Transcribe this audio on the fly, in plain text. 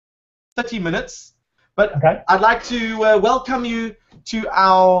30 minutes, but Okay. I'd like to welcome you to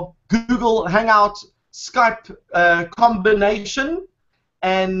our Google Hangout Skype combination,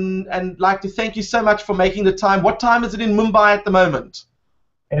 and like to thank you so much for making the time. What time is it in Mumbai at the moment?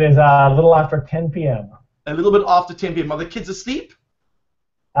 It is a little after 10 p.m. A little bit after 10 p.m. Are the kids asleep?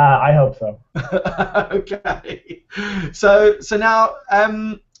 I hope so. Okay. So now,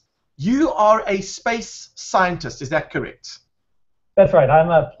 you are a space scientist, is that correct? That's right. I'm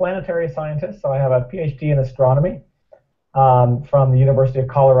a planetary scientist, so I have a PhD in astronomy from the University of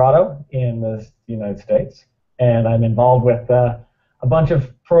Colorado in the United States, and I'm involved with a bunch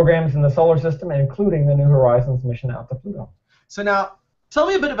of programs in the solar system, including the New Horizons mission out to Pluto. So now, tell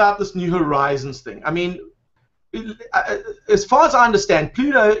me a bit about this New Horizons thing. I mean, as far as I understand,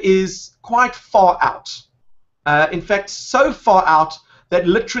 Pluto is quite far out. In fact, so far out that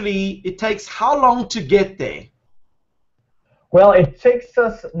literally it takes how long to get there? Well, it takes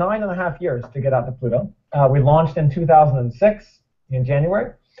us 9.5 years to get out to Pluto. We launched in 2006 in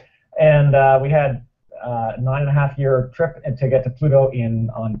January, and we had a 9.5-year trip to get to Pluto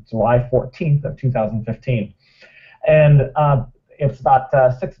on July 14th of 2015. And it's about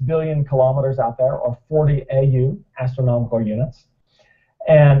 6 billion kilometers out there, or 40 AU, astronomical units.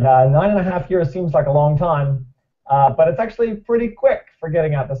 And 9.5 years seems like a long time, but it's actually pretty quick for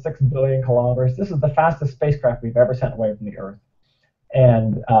getting out to 6 billion kilometers. This is the fastest spacecraft we've ever sent away from the Earth.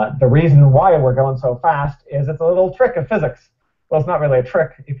 And the reason why we're going so fast is it's a little trick of physics. Well, it's not really a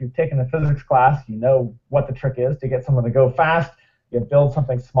trick. If you've taken a physics class, you know what the trick is. To get someone to go fast, you build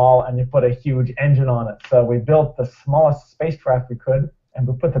something small and you put a huge engine on it. So we built the smallest spacecraft we could, and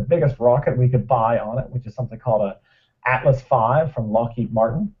we put the biggest rocket we could buy on it, which is something called a Atlas V from Lockheed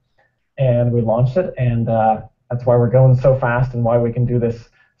Martin. And we launched it, and that's why we're going so fast and why we can do this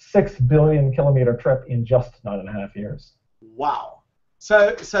 6 billion kilometer trip in just 9.5 years. Wow.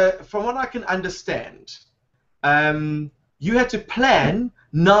 So from what I can understand, you had to plan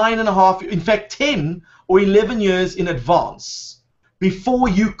 9.5, in fact 10 or 11 years in advance before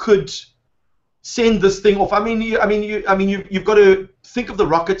you could send this thing off. You've got to think of the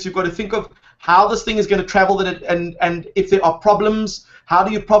rockets. You've got to think of how this thing is going to travel, and if there are problems, how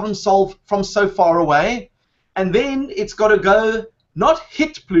do you problem solve from so far away? And then it's got to go, not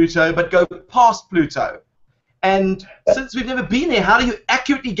hit Pluto, but go past Pluto. And since we've never been there, how do you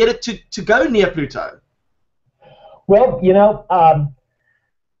accurately get it to go near Pluto? Well,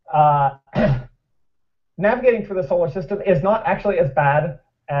 navigating through the solar system is not actually as bad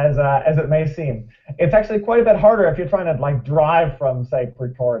as it may seem. It's actually quite a bit harder if you're trying to drive from, say,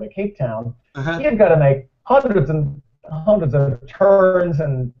 Pretoria to Cape Town. You've got to make hundreds and hundreds of turns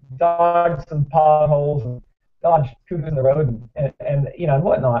and dodge some potholes and dodge scooters in the road and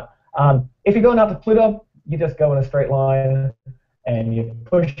whatnot. If you're going out to Pluto, you just go in a straight line and you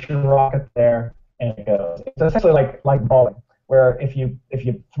push your rocket there and it goes. It's essentially like bowling, where if you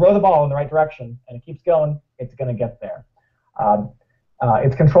throw the ball in the right direction and it keeps going, it's going to get there.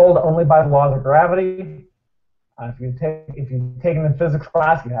 It's controlled only by the laws of gravity. If you've taken the physics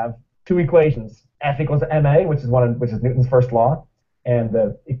class, you have two equations: F equals ma, which is Newton's first law, and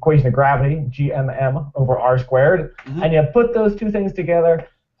the equation of gravity, gmm over r squared. And you put those two things together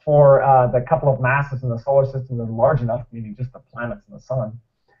for the couple of masses in the solar system that are large enough, meaning just the planets and the sun.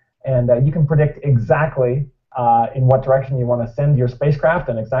 And you can predict exactly in what direction you want to send your spacecraft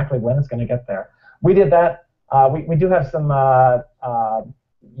and exactly when it's going to get there. We did that. We do have some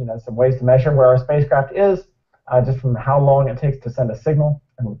some ways to measure where our spacecraft is, just from how long it takes to send a signal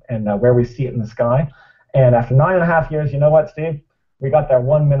and where we see it in the sky. And after 9.5 years, you know what, Steve? We got there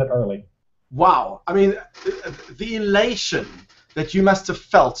 1 minute early. Wow. I mean, the elation that you must have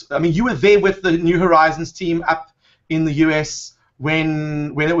felt. I mean, you were there with the New Horizons team up in the US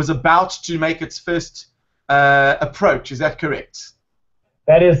when it was about to make its first approach. Is that correct?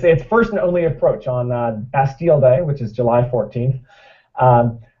 That is its first and only approach on Bastille Day, which is July 14th.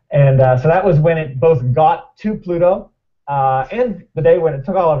 So that was when it both got to Pluto, and the day when it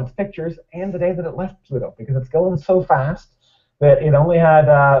took all of its pictures, and the day that it left Pluto, because it's going so fast that it only had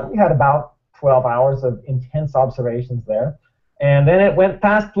we had about 12 hours of intense observations there. And then it went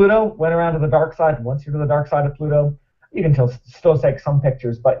past Pluto, went around to the dark side. And once you're to the dark side of Pluto, you can still take some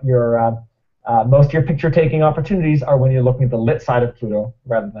pictures, but most of your picture-taking opportunities are when you're looking at the lit side of Pluto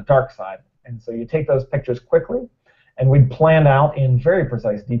rather than the dark side. And so you take those pictures quickly, and we planned out in very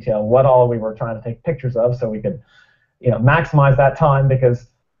precise detail what all we were trying to take pictures of, so we could, maximize that time, because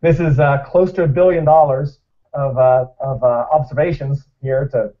this is close to $1 billion of observations here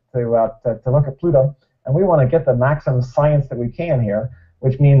to look at Pluto. And we want to get the maximum science that we can here,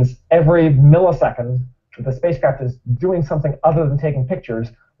 which means every millisecond that the spacecraft is doing something other than taking pictures,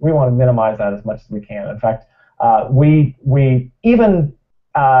 we want to minimize that as much as we can. In fact, we even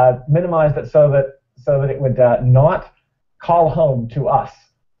minimized it so that it would not call home to us.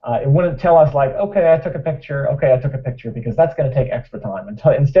 It wouldn't tell us like, okay, I took a picture, because that's going to take extra time.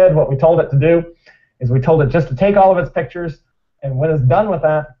 Instead, what we told it to do is we told it just to take all of its pictures, and when it's done with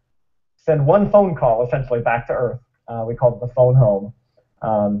that, send one phone call essentially back to Earth. We called it the phone home.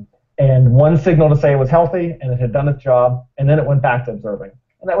 And one signal to say it was healthy and it had done its job, and then it went back to observing.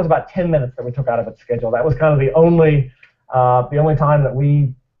 And that was about 10 minutes that we took out of its schedule. That was kind of the only time that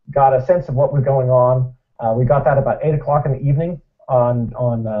we got a sense of what was going on. We got that about 8 o'clock in the evening on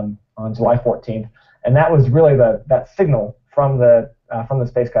July 14th, and that was really that signal from the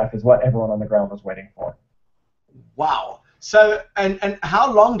spacecraft is what everyone on the ground was waiting for. Wow. So, and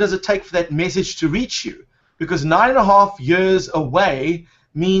how long does it take for that message to reach you? Because 9.5 years away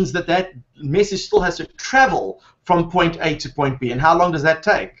means that message still has to travel from point A to point B. And how long does that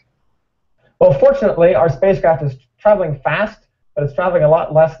take? Well, fortunately, our spacecraft is traveling fast, but it's traveling a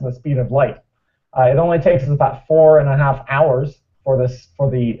lot less than the speed of light. It only takes us about 4.5 hours for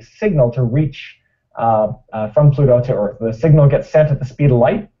the signal to reach from Pluto to Earth. The signal gets sent at the speed of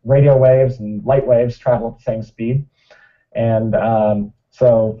light. Radio waves and light waves travel at the same speed. And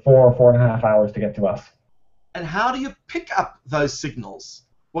so 4.5 hours to get to us. And how do you pick up those signals?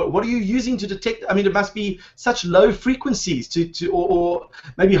 What are you using to detect? I mean, it must be such low frequencies or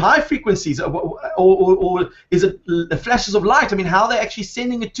maybe high frequencies, or is it the flashes of light? I mean, how are they actually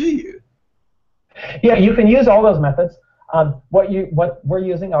sending it to you? Yeah, you can use all those methods. What we're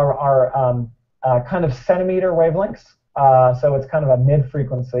using are kind of centimeter wavelengths. So it's kind of a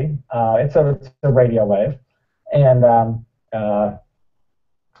mid-frequency. It's a radio wave, and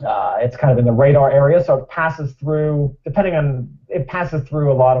it's kind of in the radar area, so it passes through, it passes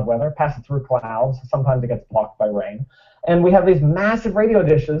through a lot of weather, passes through clouds, sometimes it gets blocked by rain. And we have these massive radio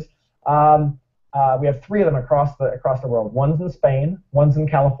dishes. We have 3 of them across the world. One's in Spain, one's in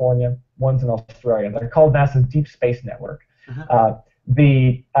California, one's in Australia. They're called NASA's Deep Space Network.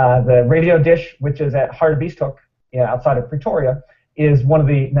 The radio dish, which is at Heart of Beast Hook, outside of Pretoria, is one of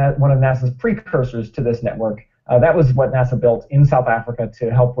NASA's precursors to this network. That was what NASA built in South Africa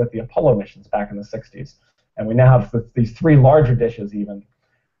to help with the Apollo missions back in the 60s. And we now have these 3 larger dishes, even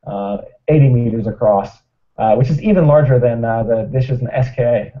 80 meters across, which is even larger than the dishes in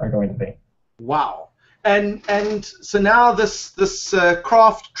SKA are going to be. Wow. And so now this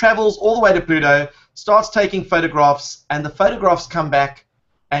craft travels all the way to Pluto, starts taking photographs, and the photographs come back,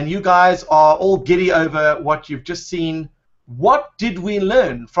 and you guys are all giddy over what you've just seen. What did we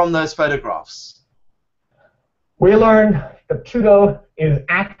learn from those photographs? We learned that Pluto is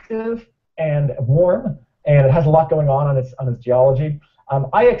active and warm, and it has a lot going on its geology.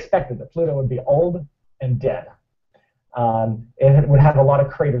 I expected that Pluto would be old and dead. It would have a lot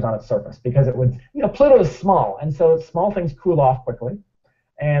of craters on its surface because it would, Pluto is small, and so small things cool off quickly.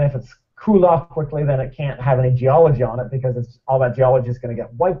 And if it's cooled off quickly, then it can't have any geology on it because all that geology is going to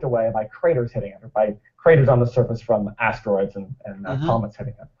get wiped away by craters hitting it, or by craters on the surface from asteroids and comets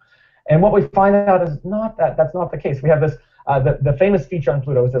hitting it. And what we find out is that's not the case. We have this, the famous feature on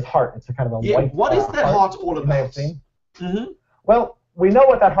Pluto is this heart. It's a kind of a white what is that heart all about? You may have seen. Well, we know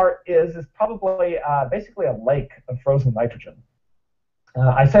what that heart is probably basically a lake of frozen nitrogen.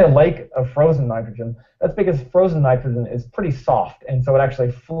 I say a lake of frozen nitrogen. That's because frozen nitrogen is pretty soft, and so it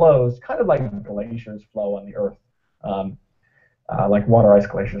actually flows kind of like glaciers flow on the Earth, like water ice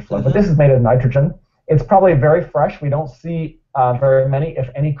glaciers flow. But this is made of nitrogen. It's probably very fresh. We don't see very many, if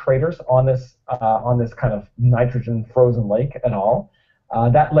any, craters on this kind of nitrogen frozen lake at all.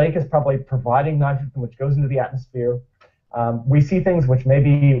 That lake is probably providing nitrogen, which goes into the atmosphere. We see things which may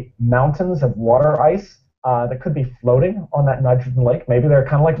be mountains of water ice that could be floating on that nitrogen lake. Maybe they're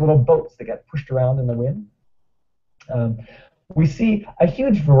kind of like little boats that get pushed around in the wind. We see a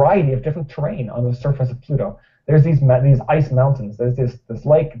huge variety of different terrain on the surface of Pluto. There's these ice mountains. There's this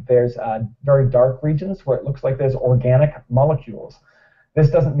lake. There's very dark regions where it looks like there's organic molecules. This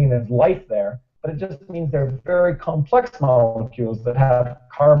doesn't mean there's life there, but it just means they're very complex molecules that have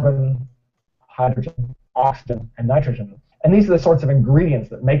carbon, hydrogen, oxygen, and nitrogen. And these are the sorts of ingredients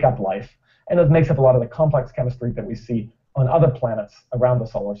that make up life, and it makes up a lot of the complex chemistry that we see on other planets around the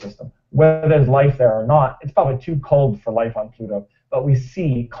solar system. Whether there's life there or not, it's probably too cold for life on Pluto, but we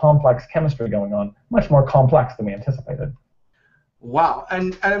see complex chemistry going on, much more complex than we anticipated. Wow.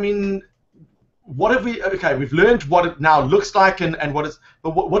 And I mean, what have we've learned what it now looks like and but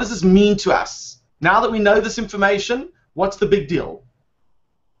what does this mean to us? Now that we know this information, what's the big deal?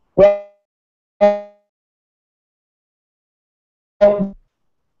 Well,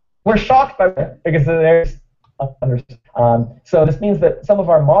 we're shocked by it because there's So this means that some of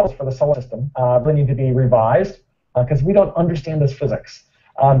our models for the solar system really need to be revised because we don't understand this physics.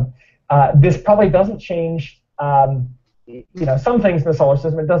 This probably doesn't change. Some things in the solar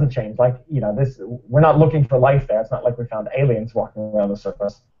system it doesn't change. Like we're not looking for life there. It's not like we found aliens walking around the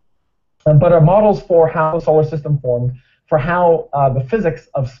surface. But our models for how the solar system formed, for how the physics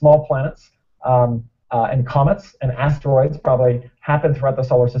of small planets and comets and asteroids probably happen throughout the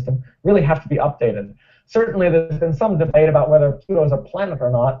solar system really have to be updated. Certainly there's been some debate about whether Pluto is a planet or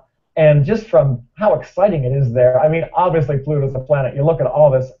not, and just from how exciting it is there, I mean, obviously Pluto is a planet. You look at all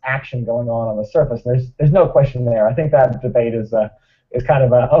this action going on the surface, there's no question there. I think that debate is kind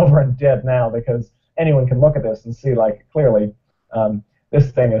of over and dead now because anyone can look at this and see, like, clearly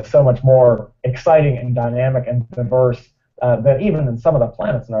this thing is so much more exciting and dynamic and diverse than even in some of the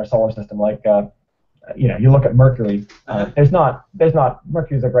planets in our solar system, like you look at Mercury.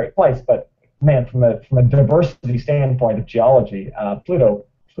 Mercury's a great place, but man, from a diversity standpoint of geology, Pluto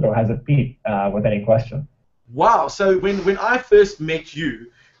has it beat with any question. Wow! So when I first met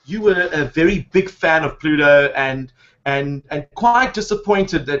you, you were a very big fan of Pluto and quite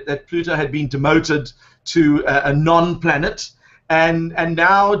disappointed that Pluto had been demoted to a non-planet. And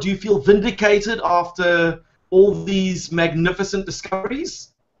now, do you feel vindicated after all these magnificent discoveries?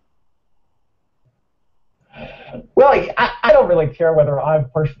 Well, I don't really care whether I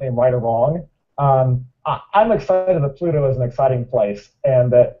personally am right or wrong. I'm excited that Pluto is an exciting place,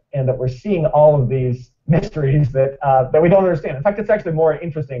 and that we're seeing all of these mysteries that we don't understand. In fact, it's actually more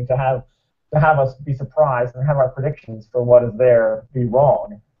interesting to have us be surprised and have our predictions for what is there be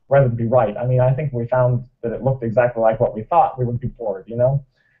wrong rather than be right. I mean, I think we found that it looked exactly like what we thought. We would be bored,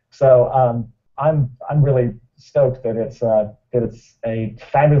 So I'm really stoked that it's a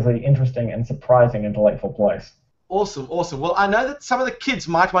fabulously interesting and surprising and delightful place. Awesome, awesome. Well, I know that some of the kids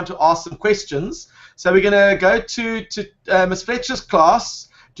might want to ask some questions, so we're going to go to Ms. Fletcher's class.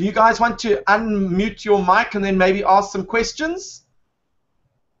 Do you guys want to unmute your mic and then maybe ask some questions?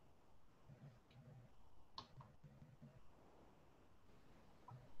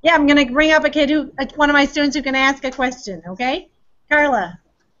 Yeah, I'm going to bring up a kid one of my students who can ask a question, okay? Carla.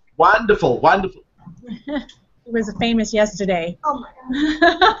 Wonderful, wonderful. It was famous yesterday. Oh my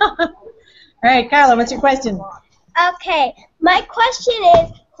God. All right, Carla, what's your question? Okay, my question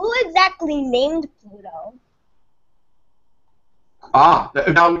is, who exactly named Pluto?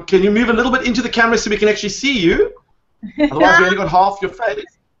 Now can you move a little bit into the camera so we can actually see you? Otherwise we only got half your face.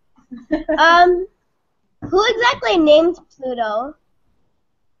 Who exactly named Pluto?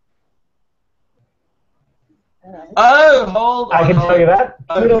 Oh, hold on. I can tell you that.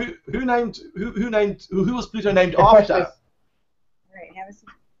 Who was Pluto named after?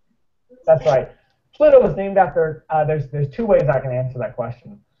 That's right. Pluto was named after. There's two ways I can answer that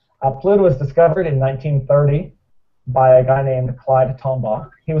question. Pluto was discovered in 1930 by a guy named Clyde Tombaugh.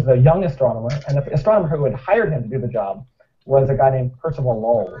 He was a young astronomer, and the astronomer who had hired him to do the job was a guy named Percival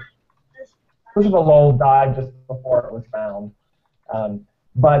Lowell. Percival Lowell died just before it was found,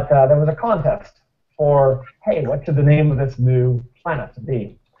 but there was a contest for, hey, what should the name of this new planet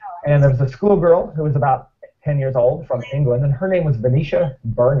be? And there was a schoolgirl who was about 10 years old from England, and her name was Venetia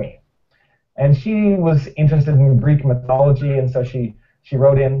Burney. And she was interested in Greek mythology, and so she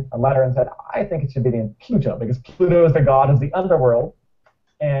wrote in a letter and said, I think it should be named Pluto, because Pluto is the god of the underworld,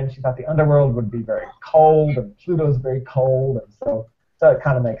 and she thought the underworld would be very cold, and Pluto is very cold, and so it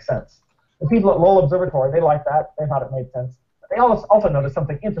kind of makes sense. The people at Lowell Observatory, they liked that. They thought it made sense. They also noticed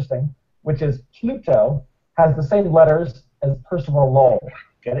something interesting, which is Pluto has the same letters as Percival Lowell.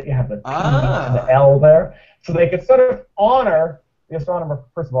 Get it? You have the P and the L there. So they could sort of honor the astronomer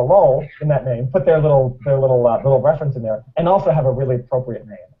Percival Lowell in that name, put their little reference in there, and also have a really appropriate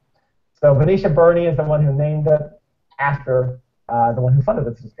name. So Venetia Burney is the one who named it after the one who funded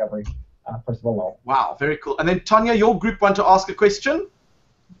its discovery, Percival Lowell. Wow, very cool. And then Tanya, your group want to ask a question?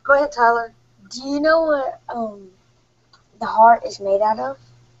 Go ahead, Tyler. Do you know what the heart is made out of?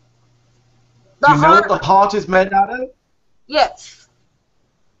 Do you know what the heart is made out of? Yes.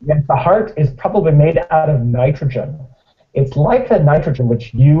 Yes, the heart is probably made out of nitrogen. It's like the nitrogen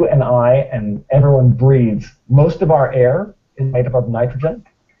which you and I and everyone breathes. Most of our air is made up of nitrogen.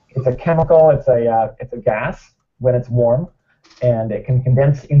 It's a chemical. It's a gas when it's warm, and it can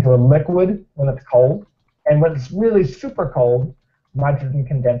condense into a liquid when it's cold. And when it's really super cold, nitrogen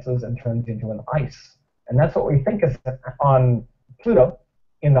condenses and turns into an ice. And that's what we think is on Pluto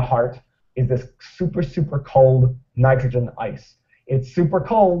in the heart, is this super, super cold nitrogen ice. It's super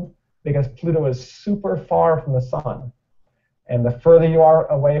cold because Pluto is super far from the sun. And the further you are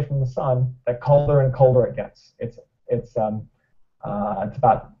away from the sun, the colder and colder it gets. It's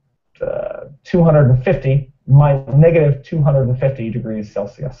about 250 negative 250 degrees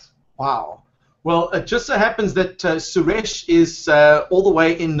Celsius. Wow. Well, it just so happens that Suresh is all the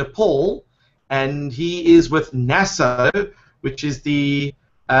way in Nepal, and he is with NASA, which is the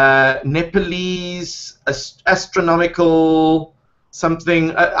Nepalese astronomical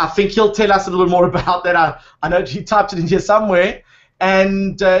something. I think he'll tell us a little more about that. I know he typed it in here somewhere.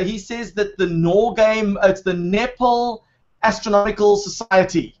 And he says that the it's the Nepal Astronomical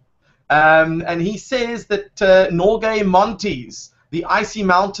Society. And he says that Norgay Montes, the icy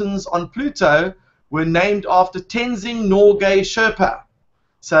mountains on Pluto, were named after Tenzing Norgay Sherpa.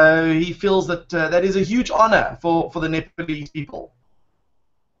 So he feels that that is a huge honor for the Nepalese people.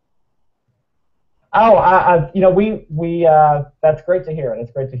 Oh, that's great to hear.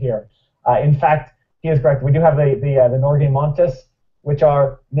 That's great to hear. In fact, he is correct. We do have the Norgay Montes, which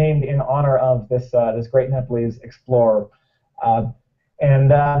are named in honor of this great Nepalese explorer.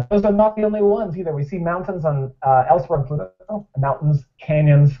 And those are not the only ones either. We see mountains on elsewhere in Pluto, mountains,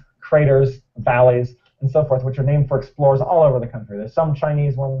 canyons, craters, valleys, and so forth, which are named for explorers all over the country. There's some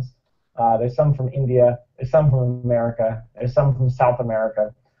Chinese ones, there's some from India, there's some from America, there's some from South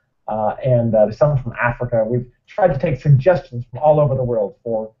America, and there's some from Africa. We've tried to take suggestions from all over the world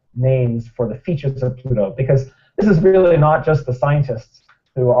for names for the features of Pluto, because this is really not just the scientists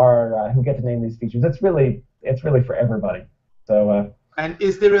who get to name these features. It's really for everybody. So. And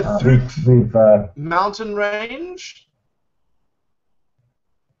is there a Throop mountain range?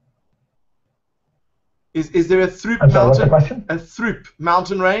 Is there a Throop mountain? What's the question? A Throop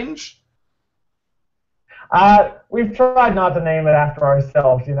mountain range? We've tried not to name it after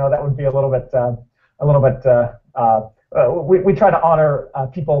ourselves. You know, that would be a little bit. We try to honor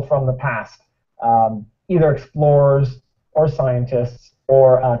people from the past, either explorers or scientists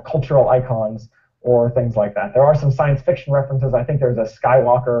or cultural icons or things like that. There are some science fiction references. I think there's a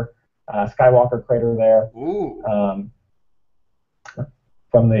Skywalker crater there. Ooh.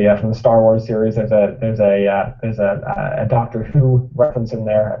 From the Star Wars series, there's a Doctor Who reference in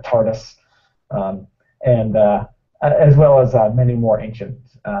there, a TARDIS, and as well as many more ancient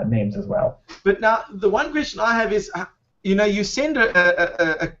names as well. But now the one question I have is, you send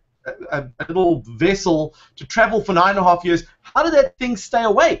a little vessel to travel for 9.5 years. How did that thing stay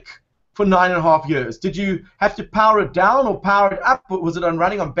awake for 9.5 years? Did you have to power it down or power it up? Was it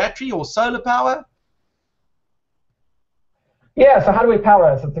running on battery or solar power? Yeah, so how do we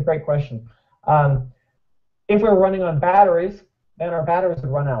power this? That's a great question. If we're running on batteries, then our batteries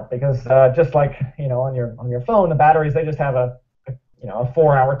would run out, because just like on your phone, the batteries, they just have a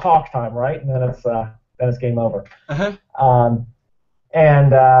 4-hour talk time, right? And then it's game over. Uh-huh.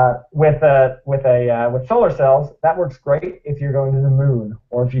 And with solar cells, that works great if you're going to the moon,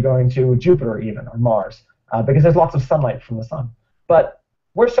 or if you're going to Jupiter even, or Mars, because there's lots of sunlight from the sun. But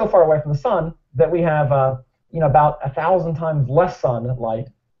we're so far away from the sun that we have about 1,000 times less sunlight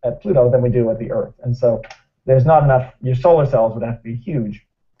at Pluto than we do at the Earth, and so there's not enough. Your solar cells would have to be huge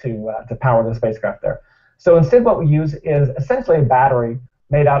to power the spacecraft there. So instead, what we use is essentially a battery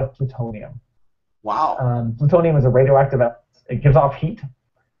made out of plutonium. Wow. Plutonium is a radioactive element. It gives off heat,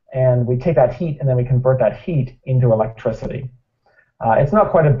 and we take that heat and then we convert that heat into electricity. It's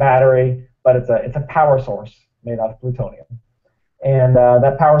not quite a battery, but it's a power source made out of plutonium, and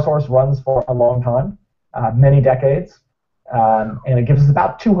that power source runs for a long time, many decades, and it gives us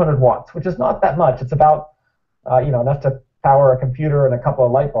about 200 watts, which is not that much. It's about enough to power a computer and a couple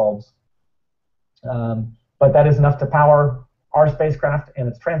of light bulbs, but that is enough to power our spacecraft and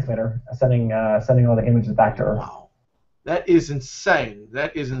its transmitter, sending all the images back to Earth. Wow. That is insane.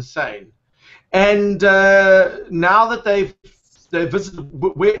 That is insane. And now that they've visited,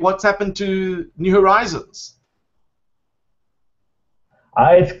 what's happened to New Horizons?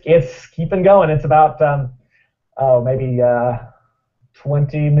 It's keeping going. It's about maybe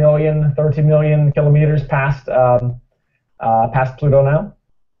 20 million, 30 million kilometers past Pluto now.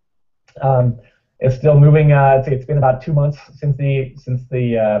 It's still moving. It's been about 2 months since the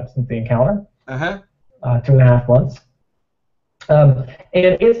encounter. 2.5 months. And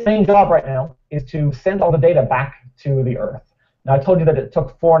its main job right now is to send all the data back to the Earth. Now, I told you that it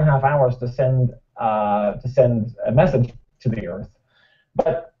took 4.5 hours to send a message to the Earth,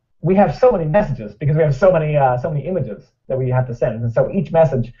 but we have so many messages because we have so many images that we have to send, and so each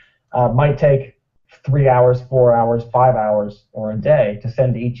message might take 3 hours, 4 hours, 5 hours, or a day to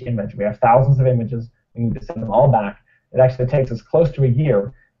send each image. We have thousands of images. We need to send them all back. It actually takes us close to a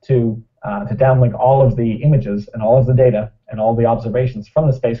year to downlink all of the images and all of the data and all the observations from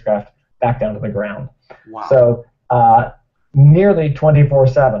the spacecraft back down to the ground. Wow. So nearly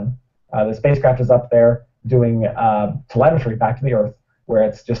 24/7, the spacecraft is up there doing telemetry back to the Earth, where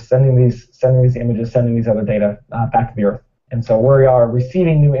it's just sending these images, sending these other data back to the Earth. And so we are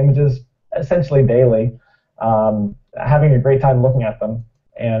receiving new images essentially daily, having a great time looking at them,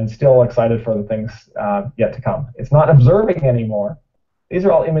 and still excited for the things yet to come. It's not observing anymore. These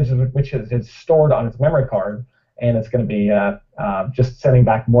are all images which is stored on its memory card, and it's going to be just sending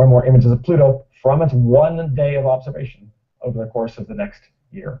back more and more images of Pluto from its 1 day of observation over the course of the next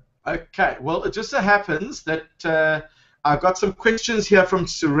year. Okay, well, it just so happens that I've got some questions here from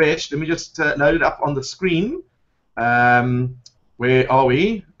Suresh. Let me just load it up on the screen. Where are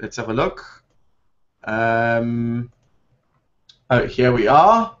we? Let's have a look. Oh, here we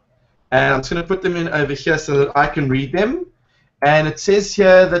are. And I'm just going to put them in over here so that I can read them. And it says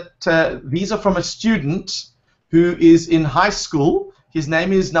here that these are from a student who is in high school. His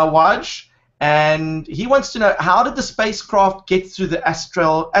name is Nawaj, and he wants to know, how did the spacecraft get through the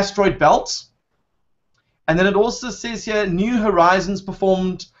asteroid belt? And then it also says here, New Horizons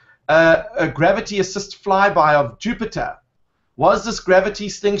performed a gravity assist flyby of Jupiter. Was this gravity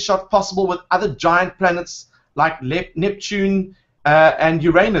slingshot possible with other giant planets like Neptune and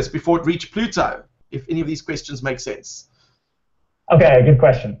Uranus before it reached Pluto? If any of these questions make sense. Okay, good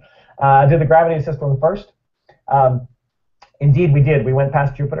question. Did the gravity assist one first? Indeed, we did. We went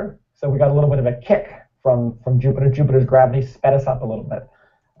past Jupiter, so we got a little bit of a kick from Jupiter. Jupiter's gravity sped us up a little bit,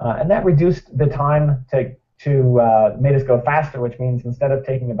 and that reduced the time to made us go faster, which means instead of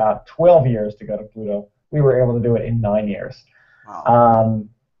taking about 12 years to go to Pluto, we were able to do it in 9 years. Wow.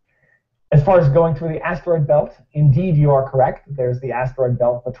 As far as going through the asteroid belt, indeed you are correct. There's the asteroid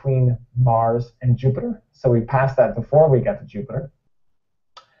belt between Mars and Jupiter, so we passed that before we got to Jupiter.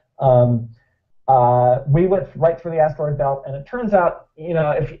 We went right through the asteroid belt, and it turns out, you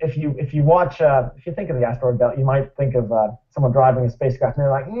know, if you think of the asteroid belt, you might think of someone driving a spacecraft, and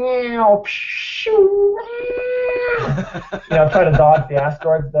they're like, you know, try to dodge the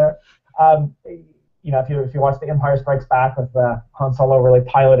asteroids there. You know, if you watch The Empire Strikes Back with Han Solo really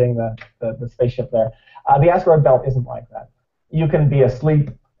piloting the spaceship there, the asteroid belt isn't like that. You can be asleep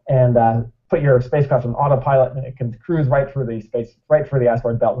and put your spacecraft on autopilot, and it can cruise right through the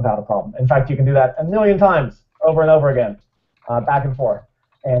asteroid belt without a problem. In fact, you can do that 1,000,000 times over and over again, back and forth,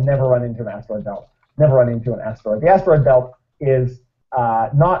 and never run into an asteroid belt. Never run into an asteroid. The asteroid belt is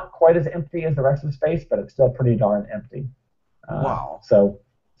not quite as empty as the rest of space, but it's still pretty darn empty. Wow. So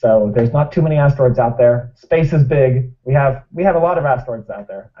there's not too many asteroids out there. Space is big. We have a lot of asteroids out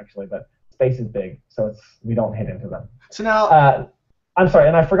there, actually, but space is big, so we don't hit into them. So now, I'm sorry,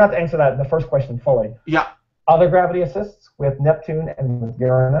 and I forgot to answer the first question fully. Yeah. Other gravity assists with Neptune and with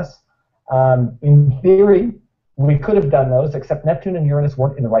Uranus. In theory, we could have done those, except Neptune and Uranus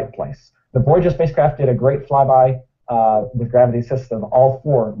weren't in the right place. The Voyager spacecraft did a great flyby with gravity assists of all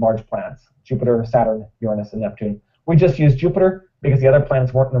 4 large planets: Jupiter, Saturn, Uranus, and Neptune. We just used Jupiter because the other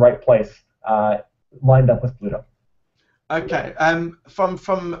planets weren't in the right place, lined up with Pluto. Okay.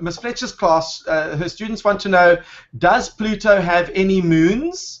 From Ms. Fletcher's class, her students want to know, does Pluto have any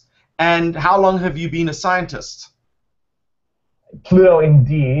moons, and how long have you been a scientist? Pluto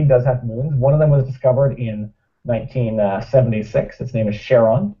indeed does have moons. One of them was discovered in 1976. Its name is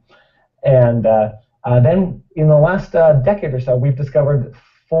Charon. And then in the last decade or so, we've discovered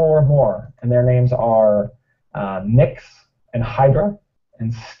 4 more, and their names are Nix and Hydra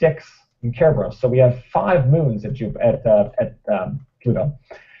and Styx and Kerberos. So we have 5 moons at Pluto,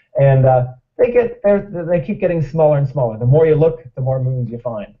 and they keep getting smaller and smaller. The more you look, the more moons you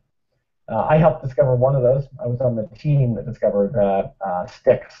find. I helped discover one of those. I was on the team that discovered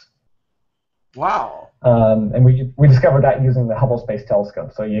Styx. Wow. And we discovered that using the Hubble Space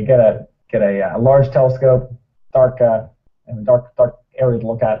Telescope. So you get a large telescope, dark area to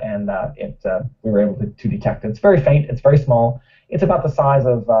look at, and we were able to detect it. It's very faint. It's very small. It's about the size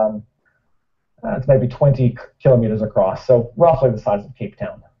of it's maybe 20 kilometers across, so roughly the size of Cape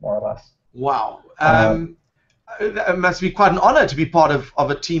Town, more or less. Wow. It must be quite an honor to be part of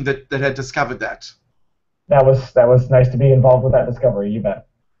a team that had discovered that. That was nice to be involved with that discovery, you bet.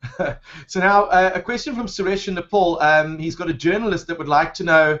 So now, a question from Suresh in Nepal. He's got a journalist that would like to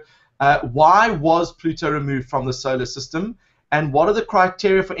know, why was Pluto removed from the solar system, and what are the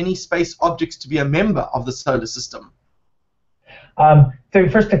criteria for any space objects to be a member of the solar system? So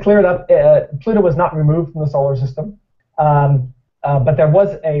first, to clear it up, Pluto was not removed from the solar system, but there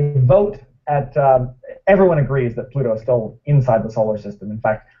was a vote at, everyone agrees that Pluto is still inside the solar system. In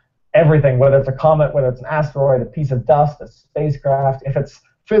fact, everything, whether it's a comet, whether it's an asteroid, a piece of dust, a spacecraft, if it's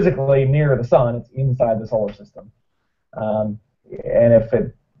physically near the sun, it's inside the solar system. And if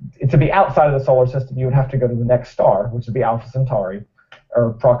to be outside of the solar system, you would have to go to the next star, which would be Alpha Centauri,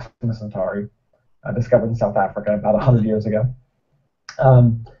 or Proxima Centauri, discovered in South Africa about 100 years ago.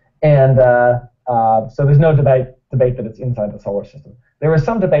 So there's no debate that it's inside the solar system. There was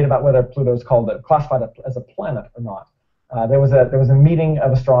some debate about whether Pluto is classified as a planet or not. There was a meeting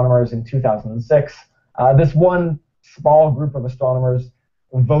of astronomers in 2006. This one small group of astronomers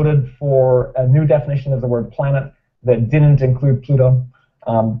voted for a new definition of the word planet that didn't include Pluto.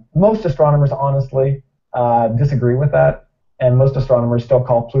 Most astronomers honestly disagree with that, and most astronomers still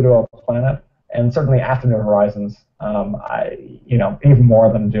call Pluto a planet, and certainly after New Horizons, even more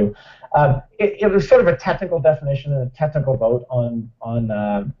of them do. It was sort of a technical definition and a technical vote on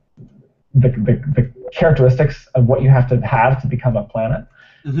the characteristics of what you have to become a planet.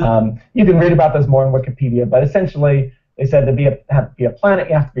 Mm-hmm. You can read about this more in Wikipedia, but essentially they said to be a planet,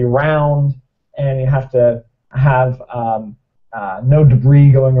 you have to be round, and you have to have no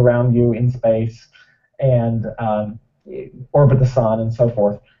debris going around you in space, and orbit the sun and so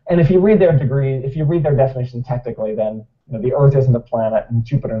forth. And if you read their definition technically, then the Earth isn't a planet, and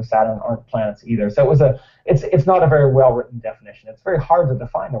Jupiter and Saturn aren't planets either. So it's not a very well written definition. It's very hard to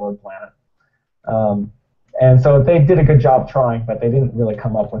define the word planet. And so they did a good job trying, but they didn't really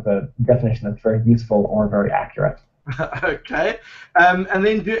come up with a definition that's very useful or very accurate. Okay. And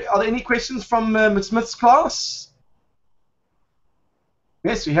then are there any questions from Ms. Smith's class?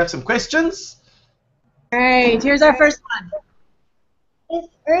 Yes, we have some questions. All right, here's our first one. If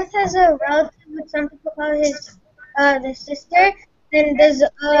Earth has a relative, which some people call the sister, then does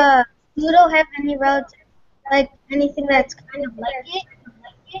Pluto have any relative, like anything that's kind of like it?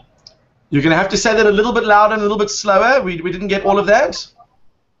 You're going to have to say that a little bit louder and a little bit slower. We didn't get all of that.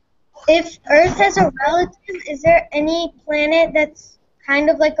 If Earth has a relative, is there any planet that's kind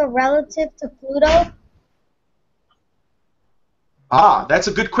of like a relative to Pluto? Ah, that's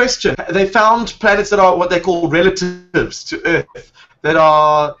a good question. They found planets that are what they call relatives to Earth, that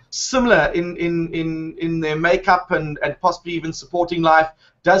are similar in their makeup and possibly even supporting life.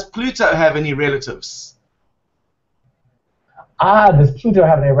 Does Pluto have any relatives? Does Pluto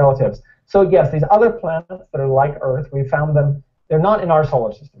have any relatives? So yes, these other planets that are like Earth, we found them. They're not in our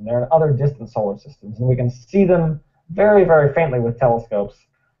solar system. They're in other distant solar systems, and we can see them very, very faintly with telescopes.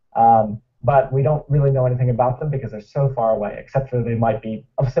 But we don't really know anything about them because they're so far away, except for they might be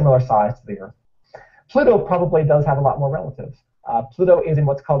of similar size to the Earth. Pluto probably does have a lot more relatives. Pluto is in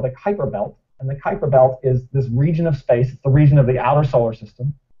what's called the Kuiper Belt, and the Kuiper Belt is this region of space. It's the region of the outer solar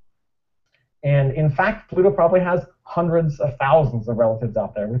system. And in fact, Pluto probably has hundreds of thousands of relatives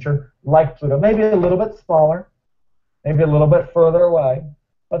out there, which are like Pluto, maybe a little bit smaller, maybe a little bit further away,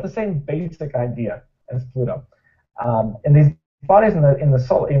 but the same basic idea as Pluto. And these bodies in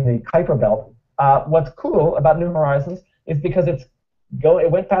the Kuiper Belt, what's cool about New Horizons is because it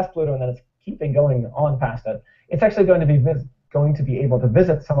went past Pluto and then it's keeping going on past it. It's actually going to be able to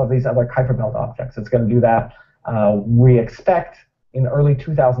visit some of these other Kuiper Belt objects. It's going to do that, we expect, in early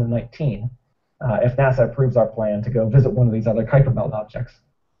 2019, if NASA approves our plan to go visit one of these other Kuiper Belt objects.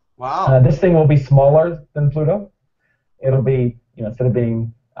 Wow. This thing will be smaller than Pluto. It'll be, instead of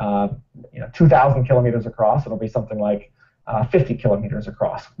being 2,000 kilometers across, it'll be something like 50 kilometers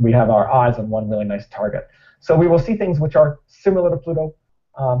across. We have our eyes on one really nice target. So we will see things which are similar to Pluto,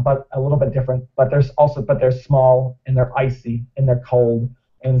 but a little bit different. But they're small, and they're icy, and they're cold,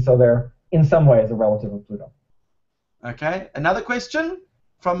 and so they're in some ways a relative of Pluto. Okay. Another question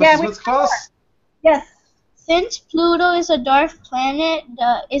from Mrs. Smith's class? Yes. Since Pluto is a dark planet,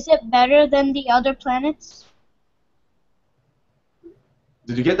 is it better than the other planets?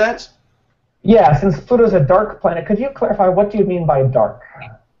 Did you get that? Yeah, since Pluto is a dark planet, could you clarify what do you mean by dark?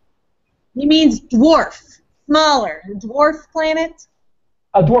 He means dwarf, smaller, dwarf planet.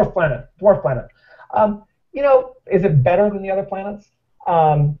 A dwarf planet. Is it better than the other planets?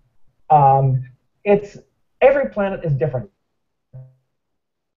 Every planet is different.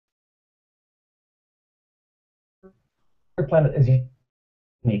 Every planet is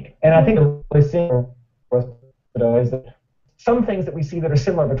unique, and I think what we're seeing with Pluto is that some things that we see that are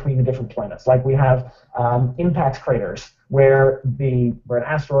similar between the different planets, like we have impact craters where an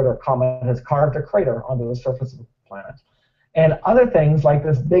asteroid or comet has carved a crater onto the surface of the planet, and other things like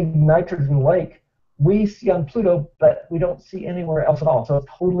this big nitrogen lake we see on Pluto, but we don't see anywhere else at all. So it's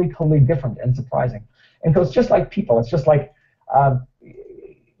totally different and surprising. And so it's just like people. It's just like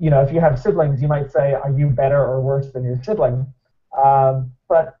if you have siblings, you might say, "Are you better or worse than your sibling?"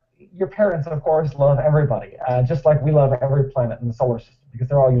 But your parents, of course, love everybody, just like we love every planet in the solar system, because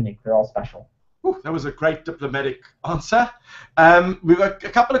they're all unique, they're all special. Ooh, that was a great diplomatic answer. We've got a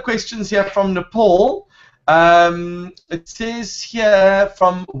couple of questions here from Nepal. It says here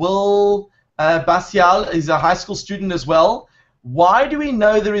from Will Basial, he's a high school student as well. why do we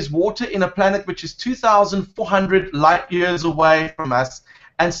know there is water in a planet which is 2,400 light years away from us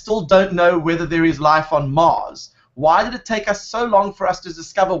and still don't know whether there is life on Mars? Why did it take us so long for us to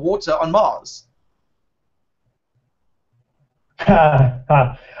discover water on Mars?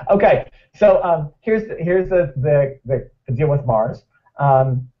 Okay, so here's the deal with Mars.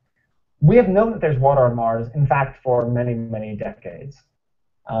 We have known that there's water on Mars, in fact, for many, many decades.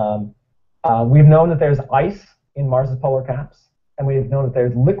 We've known that there's ice in Mars's polar caps, and we've known that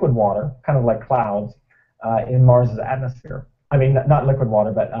there's liquid water, kind of like clouds, in Mars's atmosphere. I mean, not liquid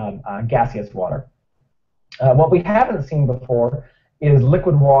water, but gaseous water. What we haven't seen before is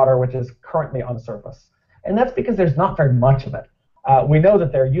liquid water, which is currently on the surface. And that's because there's not very much of it. We know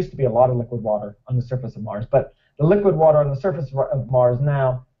that there used to be a lot of liquid water on the surface of Mars, but the liquid water on the surface of Mars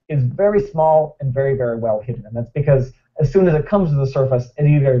now is very small and very, very well hidden. And that's because as soon as it comes to the surface, it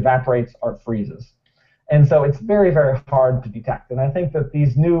either evaporates or it freezes. And so it's very, very hard to detect. And I think that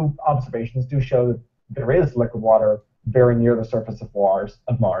these new observations do show that there is liquid water very near the surface of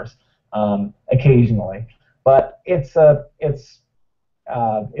Mars occasionally. But it's not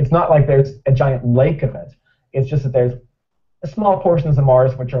like there's a giant lake of it. It's just that there's small portions of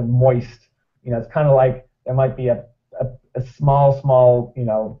Mars which are moist. You know, it's kind of like there might be a small, you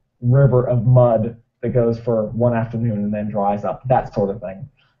know, river of mud that goes for one afternoon and then dries up, that sort of thing,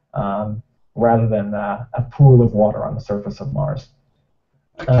 rather than a pool of water on the surface of Mars.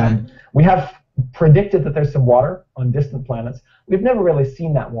 Okay. We have predicted that there's some water on distant planets. We've never really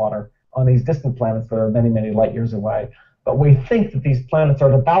seen that water on these distant planets that are many, many light years away. But we think that these planets are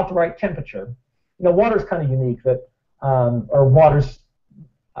at about the right temperature. You know, water's kind of unique, that, or water's,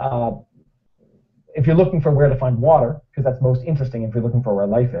 if you're looking for where to find water, because that's most interesting if you're looking for where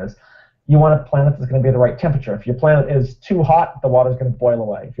life is, you want a planet that's going to be the right temperature. If your planet is too hot, the water is going to boil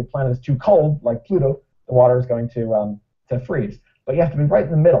away. If your planet is too cold, like Pluto, the water is going to freeze. But you have to be right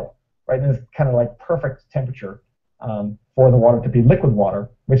in the middle, right in this kind of like perfect temperature for the water to be liquid water,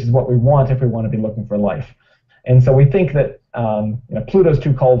 which is what we want if we want to be looking for life. And so we think that you know, Pluto's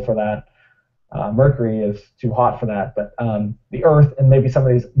too cold for that. Mercury is too hot for that, but the Earth and maybe some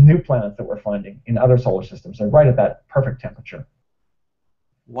of these new planets that we're finding in other solar systems are right at that perfect temperature.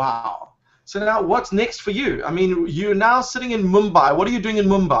 Wow. So now what's next for you? I mean, you're now sitting in Mumbai. What are you doing in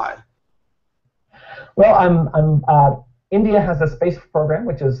Mumbai? Well, India has a space program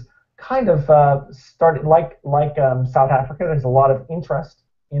which is kind of started like South Africa. There's a lot of interest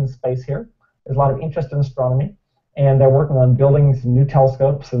in space here. There's a lot of interest in astronomy. And they're working on building some new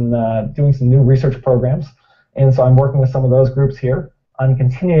telescopes and doing some new research programs. And so I'm working with some of those groups here. I'm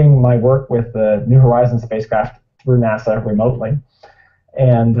continuing my work with the New Horizons spacecraft through NASA remotely.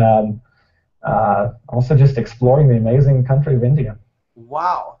 And also just exploring the amazing country of India.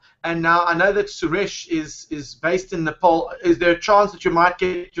 Wow. And now I know that Suresh is based in Nepal. Is there a chance that you might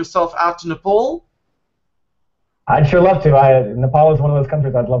get yourself out to Nepal? I'd sure love to. Nepal is one of those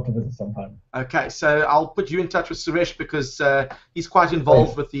countries I'd love to visit sometime. Okay, so I'll put you in touch with Suresh because he's quite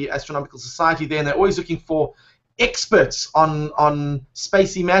involved with the Astronomical Society there, and they're always looking for experts on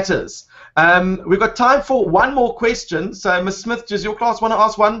spacey matters. We've got time for one more question. So, Ms. Smith, does your class want to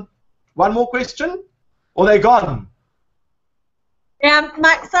ask one more question? Or they're gone? Yeah,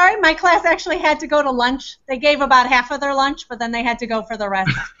 my class actually had to go to lunch. They gave about half of their lunch, but then they had to go for the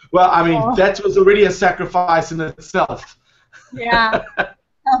rest. Well, I mean, that was already a sacrifice in itself. Yeah,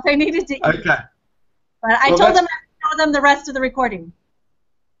 well, they needed to eat. Okay. But I told them to show them the rest of the recording.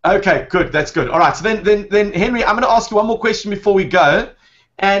 Okay, good. That's good. All right. So then Henry, I'm going to ask you one more question before we go,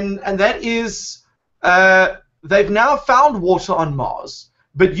 and that is, they've now found water on Mars,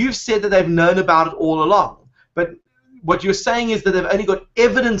 but you've said that they've known about it all along. But what you're saying is that they've only got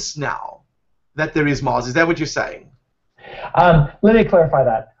evidence now that there is Mars. Is that what you're saying? Let me clarify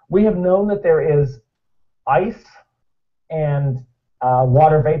that. We have known that there is ice and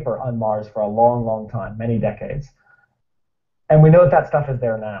water vapor on Mars for a long, long time, many decades. And we know that stuff is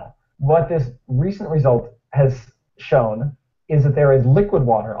there now. What this recent result has shown is that there is liquid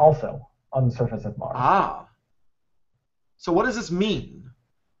water also on the surface of Mars. Ah. So what does this mean?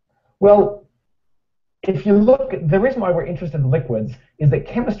 Well, if you look, the reason why we're interested in liquids is that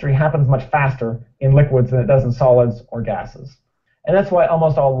chemistry happens much faster in liquids than it does in solids or gases. And that's why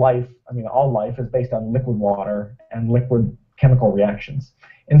almost all life, all life is based on liquid water and liquid chemical reactions.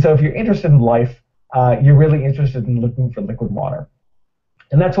 And so if you're interested in life, you're really interested in looking for liquid water.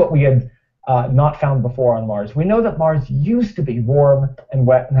 And that's what we had not found before on Mars. We know that Mars used to be warm and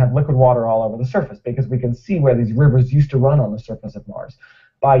wet and have liquid water all over the surface because we can see where these rivers used to run on the surface of Mars.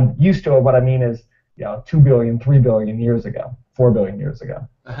 By used to, what I mean is 2 billion, 3 billion years ago, 4 billion years ago.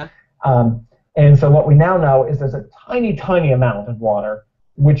 And so what we now know is there's a tiny, tiny amount of water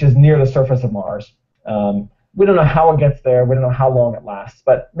which is near the surface of Mars. We don't know how it gets there. We don't know how long it lasts,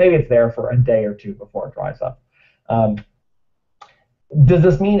 but maybe it's there for a day or two before it dries up. Does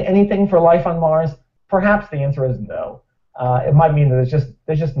this mean anything for life on Mars? Perhaps the answer is no. It might mean that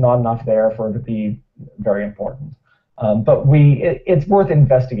there's just not enough there for it to be very important. But it's worth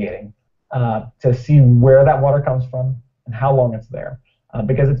investigating to see where that water comes from and how long it's there.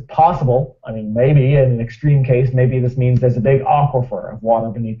 Because it's possible, I mean, maybe in an extreme case, maybe this means there's a big aquifer of water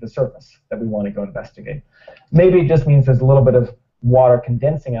beneath the surface that we want to go investigate. Maybe it just means there's a little bit of water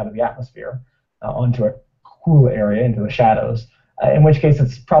condensing out of the atmosphere onto a cool area, into the shadows, in which case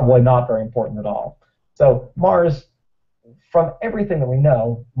it's probably not very important at all. So Mars, from everything that we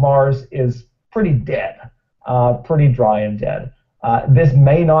know, Mars is pretty dead, pretty dry and dead. This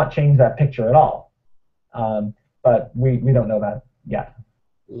may not change that picture at all, but we don't know that yet.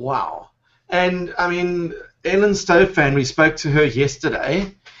 Wow. And I mean, Ellen Stofan, we spoke to her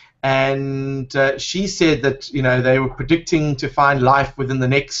yesterday, and she said that, you know, they were predicting to find life within the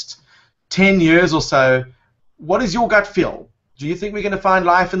next 10 years or so. What is your gut feel? Do you think we're going to find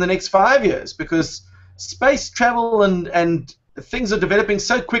life in the next 5 years? Because space travel and things are developing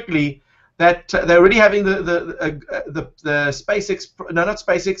so quickly that they're already having the SpaceX, no, not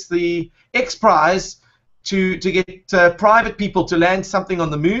SpaceX, the X Prize to get private people to land something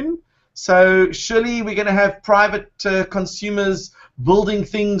on the moon. So surely we're going to have private consumers building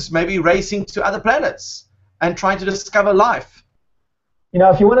things, maybe racing to other planets and trying to discover life. You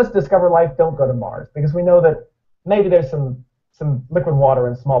know, if you want to discover life, don't go to Mars, because we know that maybe there's some liquid water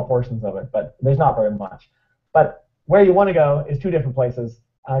in small portions of it, but there's not very much. But where you want to go is two different places.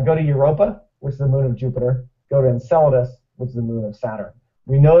 Go to Europa, which is the moon of Jupiter. Go to Enceladus, which is the moon of Saturn.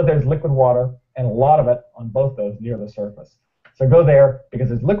 We know that there's liquid water, and a lot of it on both those near the surface. So go there because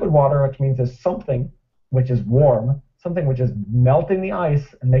there's liquid water, which means there's something which is warm, something which is melting the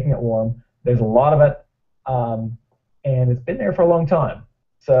ice and making it warm. There's a lot of it, and it's been there for a long time.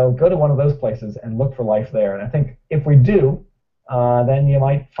 So go to one of those places and look for life there. And I think if we do, then you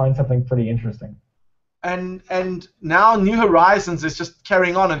might find something pretty interesting. And now New Horizons is just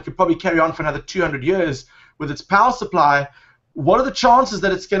carrying on, and could probably carry on for another 200 years with its power supply. What are the chances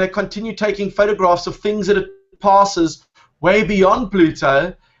that it's going to continue taking photographs of things that it passes way beyond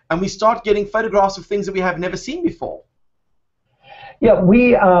Pluto, and we start getting photographs of things that we have never seen before? Yeah,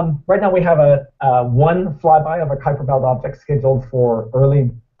 we right now we have one flyby of a Kuiper Belt object scheduled for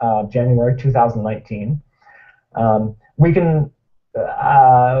early January 2019. We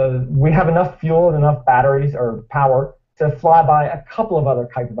have enough fuel and enough batteries or power to fly by a couple of other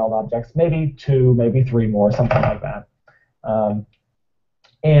Kuiper Belt objects, maybe 2, maybe 3 more, something like that.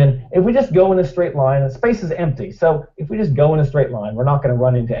 And if we just go in a straight line, and space is empty, so if we just go in a straight line, we're not going to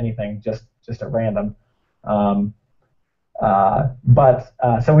run into anything just at random. So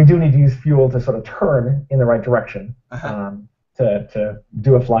we do need to use fuel to sort of turn in the right direction to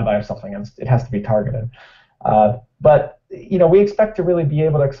do a flyby of something, and it has to be targeted. But you know, we expect to really be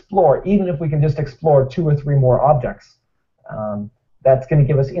able to explore, even if we can just explore 2 or 3 more objects. That's going to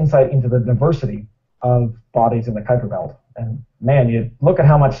give us insight into the diversity of bodies in the Kuiper Belt. And man, you look at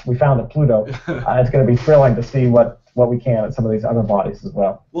how much we found at Pluto. It's going to be thrilling to see what we can at some of these other bodies as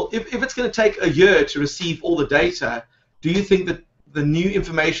well. Well, if it's going to take a year to receive all the data, do you think that the new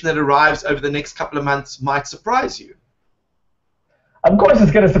information that arrives over the next couple of months might surprise you? Of course,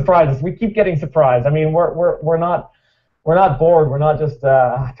 it's going to surprise us. We keep getting surprised. I mean, we're not bored. We're not just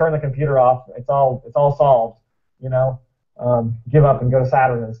turn the computer off. It's all solved. You know, give up and go to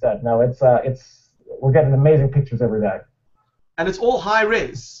Saturn instead. No, we're getting amazing pictures every day. And it's all high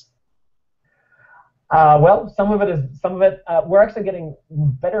res. Well, some of it. We're actually getting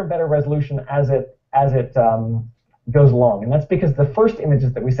better and better resolution as it goes along, and that's because the first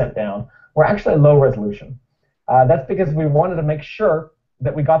images that we sent down were actually low resolution. That's because we wanted to make sure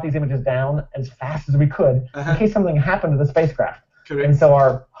that we got these images down as fast as we could in case something happened to the spacecraft. Correct. And so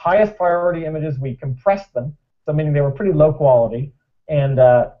our highest priority images, we compressed them, so meaning they were pretty low quality, and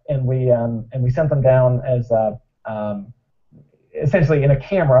we sent them down as essentially in a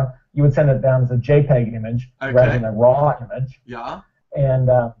camera. You would send it down as a JPEG image rather than a raw image. Yeah. And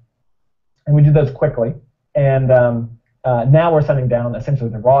we did those quickly. And now we're sending down essentially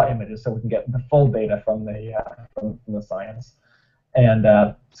the raw images so we can get the full data from the science. And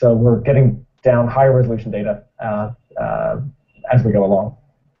so we're getting down higher resolution data as we go along.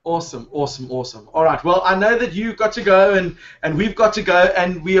 Awesome, awesome, awesome. All right, well, I know that you've got to go and we've got to go,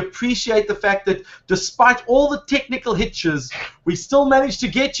 and we appreciate the fact that despite all the technical hitches, we still managed to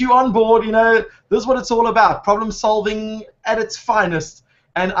get you on board. You know, this is what it's all about, problem solving at its finest.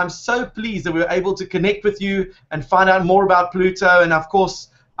 And I'm so pleased that we were able to connect with you and find out more about Pluto. And of course,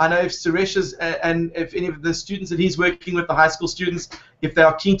 I know if Suresh is, and if any of the students that he's working with, the high school students, if they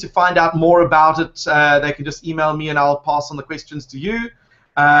are keen to find out more about it, they can just email me and I'll pass on the questions to you.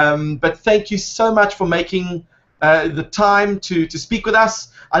 But thank you so much for making the time to speak with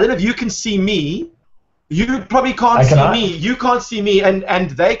us. I don't know if you can see me. You probably can't see me. You can't see me, and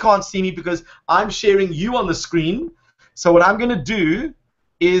they can't see me because I'm sharing you on the screen. So what I'm going to do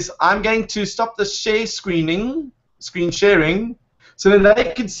is I'm going to stop the screen sharing, so then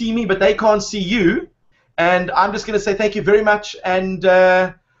they can see me, but they can't see you. And I'm just going to say thank you very much, and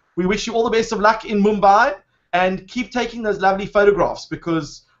we wish you all the best of luck in Mumbai, and keep taking those lovely photographs,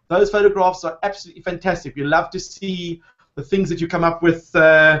 because those photographs are absolutely fantastic. We love to see the things that you come up with.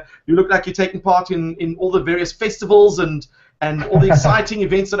 You look like you're taking part in all the various festivals and all the exciting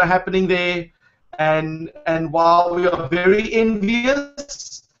events that are happening there. And while we are very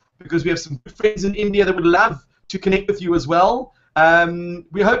envious, because we have some good friends in India that would love to connect with you as well,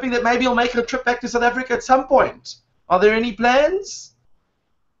 we're hoping that maybe you'll make a trip back to South Africa at some point. Are there any plans?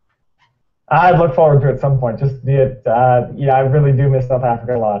 I look forward to it at some point. Yeah, I really do miss South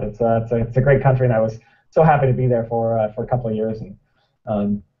Africa a lot. It's a great country, and I was so happy to be there for a couple of years.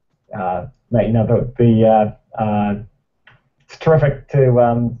 And it's terrific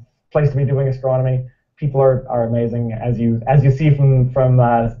to place to be doing astronomy. People are amazing, as you see from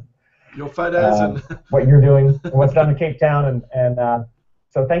your photos and what you're doing, and what's done in Cape Town, and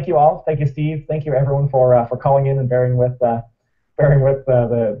so thank you all. Thank you, Steve. Thank you everyone for calling in and bearing with the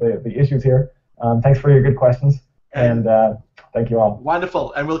issues here. Thanks for your good questions, and thank you all.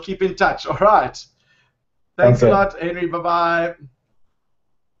 Wonderful, and we'll keep in touch. All right. Thanks a lot, Henry. Bye-bye.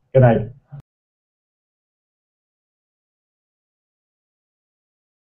 Good night.